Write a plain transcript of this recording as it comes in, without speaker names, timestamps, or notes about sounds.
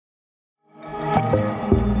Good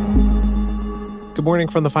morning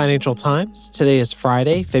from the Financial Times. Today is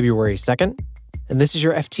Friday, February 2nd, and this is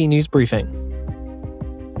your FT News Briefing.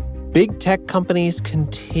 Big tech companies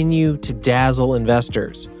continue to dazzle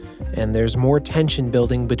investors, and there's more tension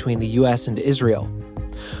building between the U.S. and Israel.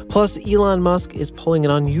 Plus, Elon Musk is pulling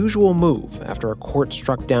an unusual move after a court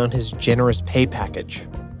struck down his generous pay package.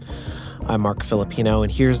 I'm Mark Filipino,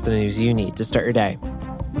 and here's the news you need to start your day.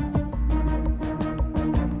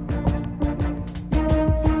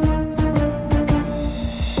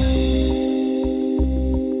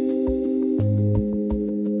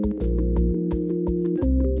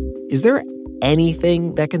 Is there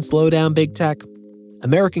anything that can slow down big tech?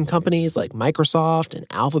 American companies like Microsoft and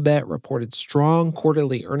Alphabet reported strong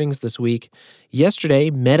quarterly earnings this week. Yesterday,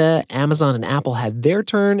 Meta, Amazon, and Apple had their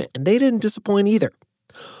turn, and they didn't disappoint either.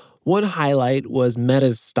 One highlight was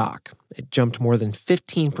Meta's stock. It jumped more than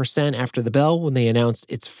 15% after the bell when they announced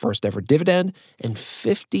its first ever dividend and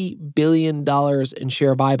 $50 billion in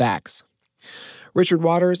share buybacks. Richard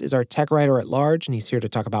Waters is our tech writer at large, and he's here to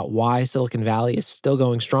talk about why Silicon Valley is still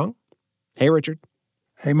going strong. Hey, Richard.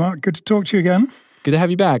 Hey, Mark. Good to talk to you again. Good to have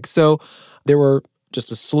you back. So there were just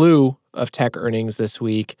a slew of tech earnings this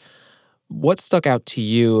week. What stuck out to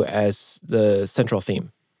you as the central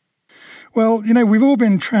theme? Well, we've all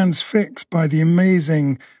been transfixed by the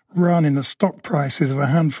amazing run in the stock prices of a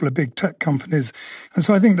handful of big tech companies. And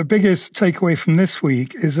so I think the biggest takeaway from this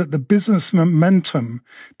week is that the business momentum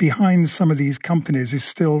behind some of these companies is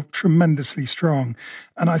still tremendously strong.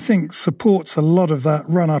 And I think supports a lot of that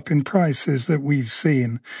run up in prices that we've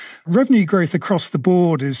seen. Revenue growth across the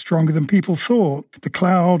board is stronger than people thought. The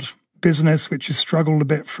cloud business, which has struggled a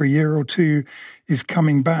bit for a year or two, is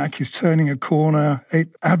coming back, is turning a corner.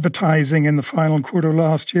 Advertising in the final quarter of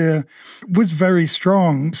last year was very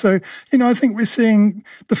strong. So, I think we're seeing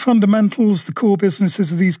the fundamentals, the core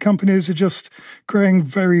businesses of these companies are just growing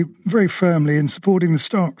very, very firmly and supporting the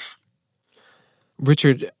stocks.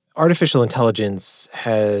 Richard, artificial intelligence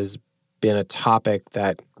has been a topic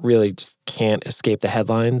that really just can't escape the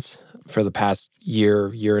headlines for the past year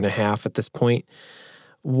and a half at this point.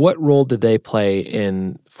 What role did they play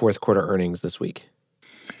in fourth quarter earnings this week?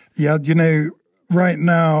 Yeah, right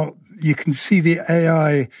now you can see the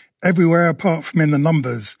AI everywhere apart from in the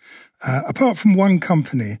numbers. Apart from one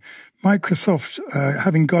company, Microsoft,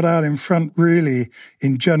 having got out in front really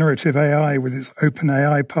in generative AI with its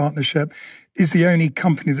OpenAI partnership, is the only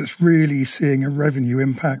company that's really seeing a revenue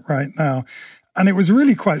impact right now. And it was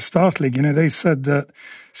really quite startling. They said that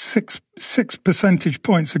six percentage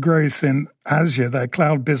points of growth in Azure, their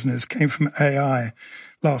cloud business, came from AI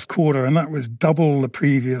last quarter, and that was double the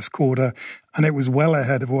previous quarter, and it was well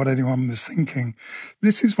ahead of what anyone was thinking.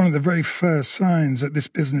 This is one of the very first signs that this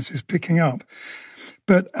business is picking up.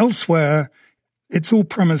 But elsewhere, it's all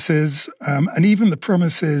promises, and even the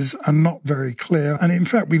promises are not very clear. And in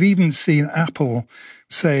fact, we've even seen Apple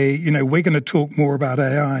say, we're going to talk more about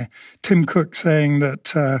AI. Tim Cook saying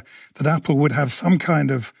that Apple would have some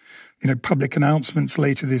kind of, public announcements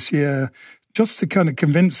later this year, just to kind of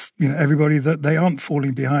convince, everybody that they aren't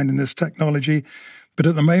falling behind in this technology. But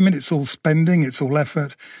at the moment, it's all spending, it's all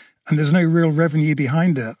effort, and there's no real revenue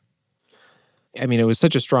behind it. I mean, it was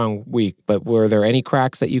such a strong week, but were there any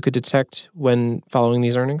cracks that you could detect when following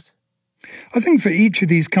these earnings? I think for each of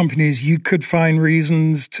these companies, you could find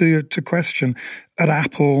reasons to question. At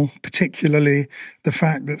Apple, particularly, the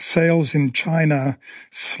fact that sales in China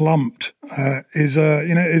slumped is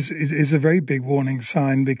a very big warning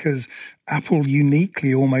sign, because Apple,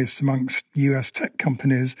 uniquely almost amongst U.S. tech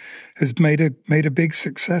companies, has made a big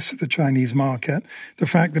success of the Chinese market. The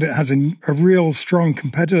fact that it has a real strong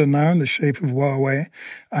competitor now in the shape of Huawei,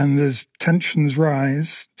 and there's tensions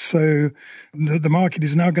rise, so the market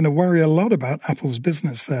is now going to worry a lot about Apple's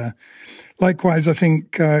business there. Likewise, I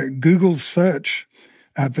think Google's search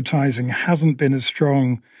advertising hasn't been as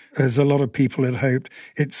strong as a lot of people had hoped.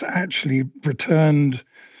 It's actually returned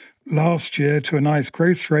last year to a nice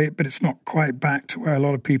growth rate, but it's not quite back to where a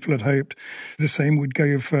lot of people had hoped. The same would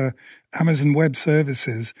go for Amazon Web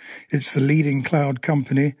Services. It's the leading cloud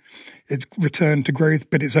company. It's returned to growth,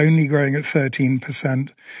 but it's only growing at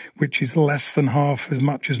 13%, which is less than half as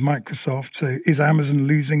much as Microsoft. So is Amazon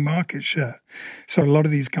losing market share? So a lot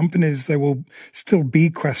of these companies, there will still be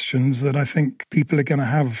questions that I think people are going to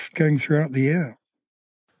have going throughout the year.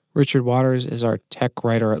 Richard Waters is our tech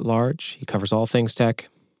writer at large. He covers all things tech.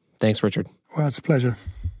 Thanks, Richard. Well, it's a pleasure.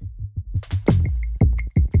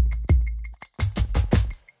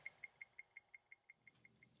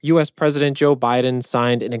 U.S. President Joe Biden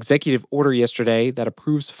signed an executive order yesterday that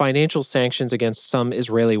approves financial sanctions against some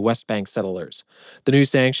Israeli West Bank settlers. The new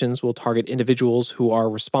sanctions will target individuals who are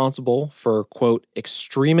responsible for, quote,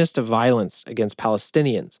 extremist violence against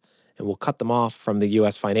Palestinians and will cut them off from the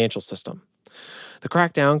U.S. financial system. The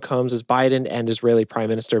crackdown comes as Biden and Israeli Prime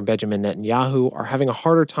Minister Benjamin Netanyahu are having a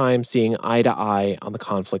harder time seeing eye to eye on the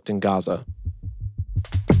conflict in Gaza.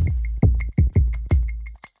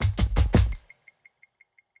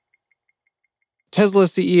 Tesla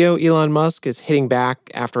CEO Elon Musk is hitting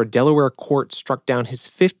back after a Delaware court struck down his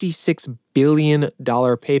 $56 billion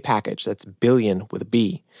pay package. That's billion with a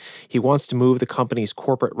B. He wants to move the company's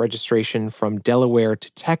corporate registration from Delaware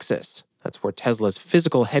to Texas. That's where Tesla's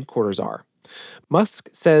physical headquarters are. Musk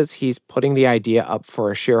says he's putting the idea up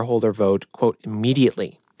for a shareholder vote, quote,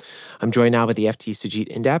 immediately. I'm joined now by the FT's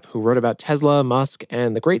Sujit Indap, who wrote about Tesla, Musk,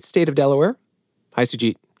 and the great state of Delaware. Hi,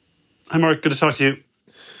 Sujit. Hi, Mark. Good to talk to you.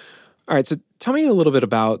 All right, so tell me a little bit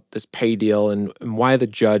about this pay deal and why the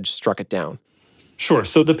judge struck it down. Sure.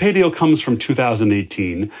 So the pay deal comes from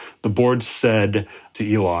 2018. The board said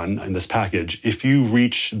to Elon in this package, if you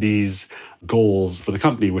reach these goals for the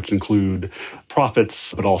company, which include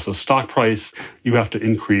profits, but also stock price, you have to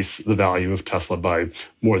increase the value of Tesla by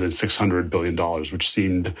more than $600 billion, which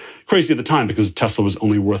seemed crazy at the time because Tesla was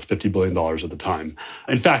only worth $50 billion at the time.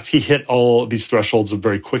 In fact, he hit all these thresholds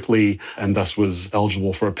very quickly and thus was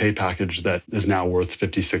eligible for a pay package that is now worth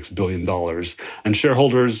 $56 billion. And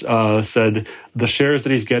shareholders said the shares that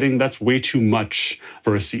he's getting, that's way too much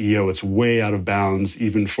for a CEO. It's way out of bounds,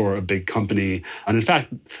 even for a big company. And in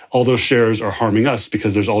fact, all those shares are harming us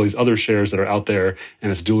because there's all these other shares that are out there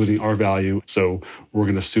and it's diluting our value. So we're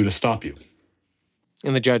going to sue to stop you.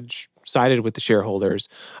 And the judge sided with the shareholders.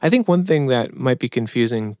 I think one thing that might be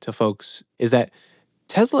confusing to folks is that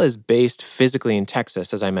Tesla is based physically in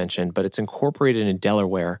Texas, as I mentioned, but it's incorporated in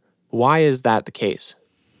Delaware. Why is that the case?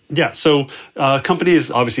 Yeah, so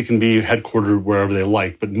companies obviously can be headquartered wherever they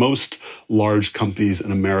like, but most large companies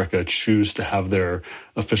in America choose to have their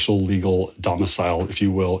official legal domicile, if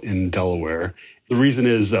you will, in Delaware. The reason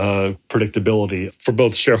is predictability for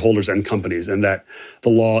both shareholders and companies, and that the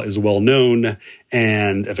law is well known.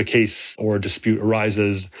 And if a case or a dispute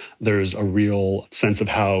arises, there's a real sense of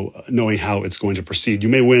knowing how it's going to proceed. You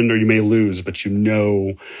may win or you may lose, but you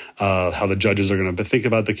know how the judges are going to think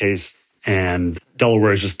about the case. And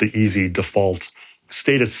Delaware is just the easy default. The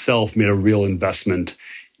state itself made a real investment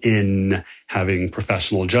in having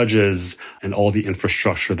professional judges and all the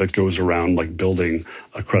infrastructure that goes around, like building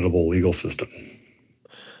a credible legal system.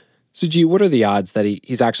 Suji, what are the odds that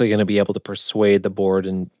he's actually going to be able to persuade the board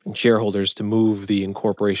and shareholders to move the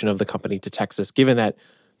incorporation of the company to Texas, given that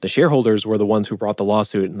the shareholders were the ones who brought the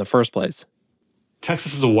lawsuit in the first place?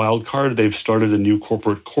 Texas is a wild card. They've started a new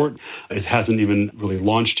corporate court. It hasn't even really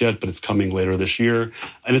launched yet, but it's coming later this year.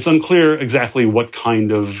 And it's unclear exactly what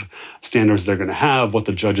kind of standards they're going to have, what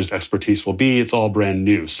the judge's expertise will be. It's all brand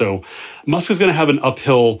new. So Musk is going to have an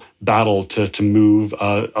uphill battle to move.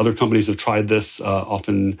 Other companies have tried this,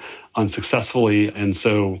 often unsuccessfully. And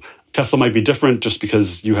so Tesla might be different just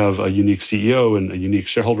because you have a unique CEO and a unique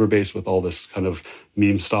shareholder base with all this kind of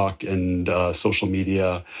meme stock and social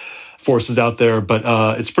media forces out there, but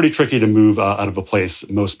it's pretty tricky to move out of a place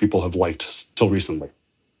most people have liked till recently.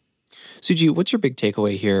 Suji, what's your big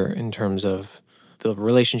takeaway here in terms of the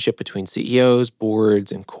relationship between CEOs,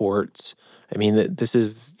 boards, and courts? I mean, this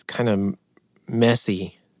is kind of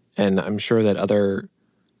messy, and I'm sure that other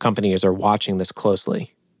companies are watching this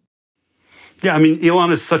closely. Yeah, I mean,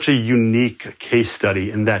 Elon is such a unique case study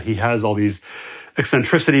in that he has all these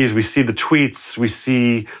eccentricities. We see the tweets, we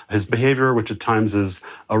see his behavior, which at times is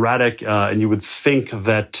erratic, and you would think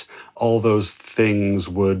that all those things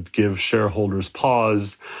would give shareholders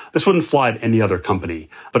pause. This wouldn't fly at any other company.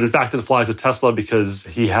 But in fact, it flies at Tesla because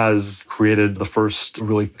he has created the first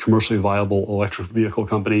really commercially viable electric vehicle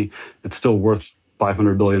company. It's still worth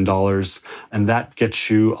 $500 billion. And that gets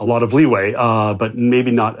you a lot of leeway, but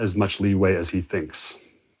maybe not as much leeway as he thinks.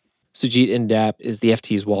 Sujit Indap is the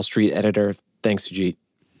FT's Wall Street editor. Thanks, Sujit.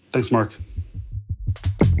 Thanks, Mark.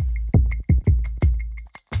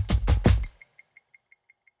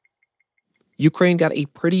 Ukraine got a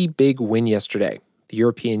pretty big win yesterday. The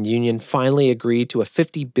European Union finally agreed to a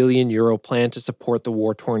 €50 billion plan to support the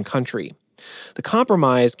war-torn country. The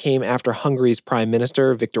compromise came after Hungary's Prime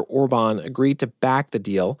Minister, Viktor Orban, agreed to back the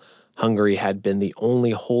deal. Hungary had been the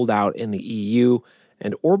only holdout in the EU,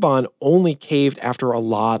 and Orban only caved after a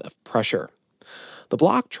lot of pressure. The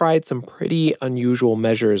bloc tried some pretty unusual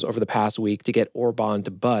measures over the past week to get Orban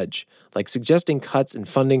to budge, like suggesting cuts in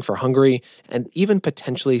funding for Hungary and even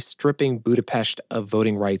potentially stripping Budapest of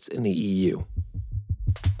voting rights in the EU.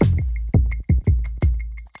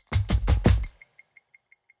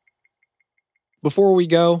 Before we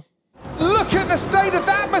go, look at the state of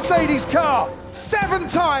that Mercedes car!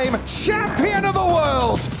 7-time champion of the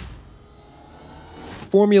world!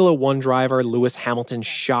 Formula One driver Lewis Hamilton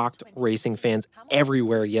shocked racing fans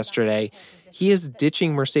everywhere yesterday. He is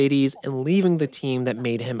ditching Mercedes and leaving the team that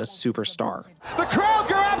made him a superstar. The crowd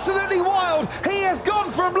go absolutely wild. He has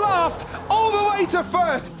gone from last all the way to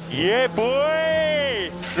first. Yeah,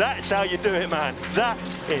 boy! That's how you do it, man. That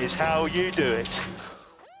is how you do it.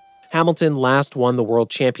 Hamilton last won the World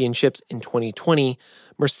Championships in 2020.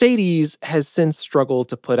 Mercedes has since struggled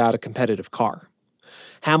to put out a competitive car.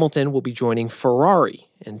 Hamilton will be joining Ferrari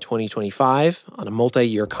in 2025 on a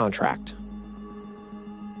multi-year contract.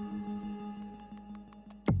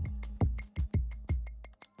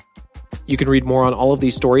 You can read more on all of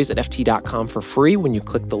these stories at FT.com for free when you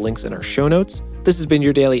click the links in our show notes. This has been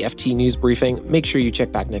your daily FT News Briefing. Make sure you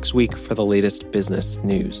check back next week for the latest business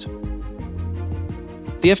news.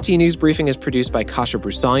 The FT News Briefing is produced by Kasha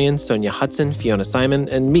Brusalian, Sonia Hudson, Fiona Simon,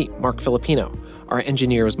 and me, Mark Filipino. Our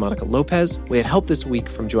engineer is Monica Lopez. We had help this week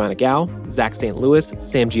from Joanna Gao, Zach St. Louis,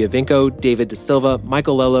 Sam Giovinco, David De Silva,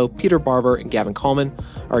 Michael Lello, Peter Barber, and Gavin Coleman.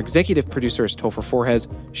 Our executive producer is Topher Forhez.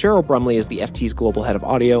 Cheryl Brumley is the FT's global head of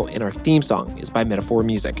audio, and our theme song is by Metaphor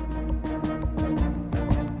Music.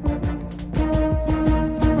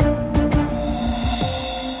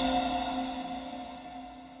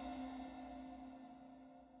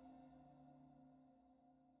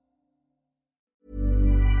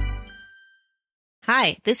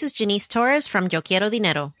 Hi, this is Janice Torres from Yo Quiero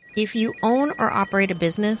Dinero. If you own or operate a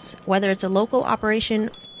business, whether it's a local operation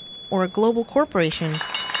or a global corporation,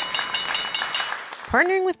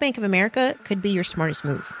 partnering with Bank of America could be your smartest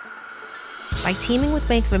move. By teaming with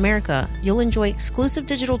Bank of America, you'll enjoy exclusive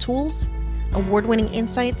digital tools, award-winning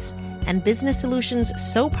insights, and business solutions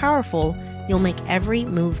so powerful you'll make every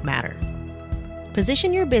move matter.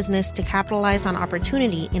 Position your business to capitalize on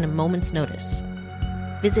opportunity in a moment's notice.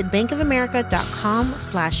 Visit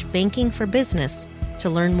bankofamerica.com/bankingforbusiness to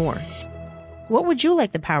learn more. What would you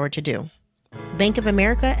like the power to do? Bank of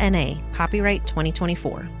America, N.A., copyright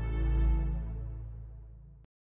 2024.